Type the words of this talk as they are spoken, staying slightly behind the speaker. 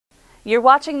You're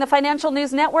watching the Financial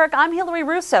News Network. I'm Hillary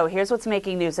Russo. Here's what's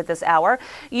making news at this hour.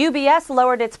 UBS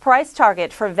lowered its price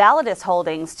target for Validus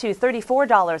Holdings to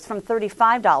 $34 from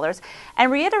 $35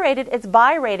 and reiterated its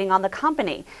buy rating on the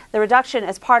company. The reduction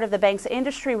is part of the bank's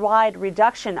industry-wide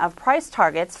reduction of price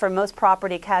targets for most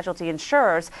property casualty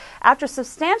insurers after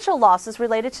substantial losses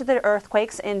related to the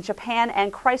earthquakes in Japan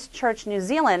and Christchurch, New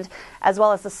Zealand, as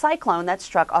well as the cyclone that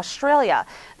struck Australia.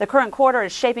 The current quarter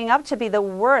is shaping up to be the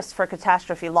worst for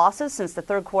catastrophe losses since the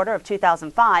third quarter of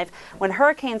 2005, when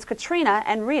hurricanes Katrina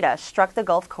and Rita struck the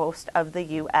Gulf Coast of the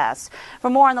U.S. For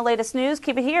more on the latest news,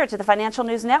 keep it here to the Financial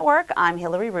News Network. I'm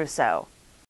Hillary Russo.